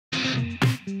Hi,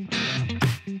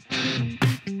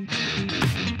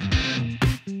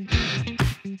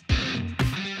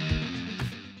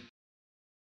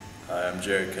 I'm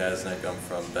Jeric Kasunic. I'm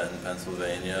from Benton,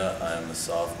 Pennsylvania. I'm a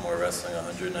sophomore wrestling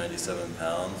 197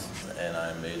 pounds, and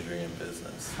I'm majoring in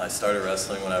business. I started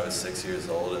wrestling when I was 6 years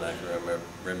old, and I can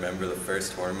remember the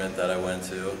first tournament that I went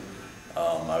to.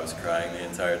 I was crying the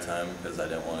entire time because I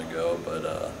didn't want to go,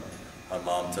 but my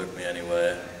mom took me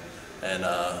anyway. And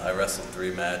I wrestled 3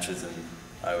 matches, and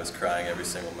I was crying every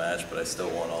single match, but I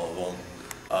still won all of them.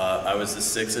 I was the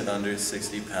 6 and under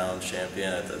 60-pound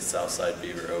champion at the Southside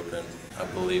Beaver Open. I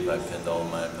believe I pinned all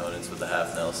of my opponents with a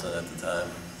half Nelson at the time.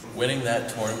 Winning that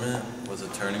tournament was a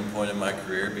turning point in my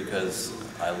career because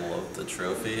I loved the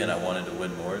trophy and I wanted to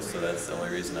win more, so that's the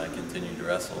only reason I continued to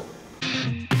wrestle.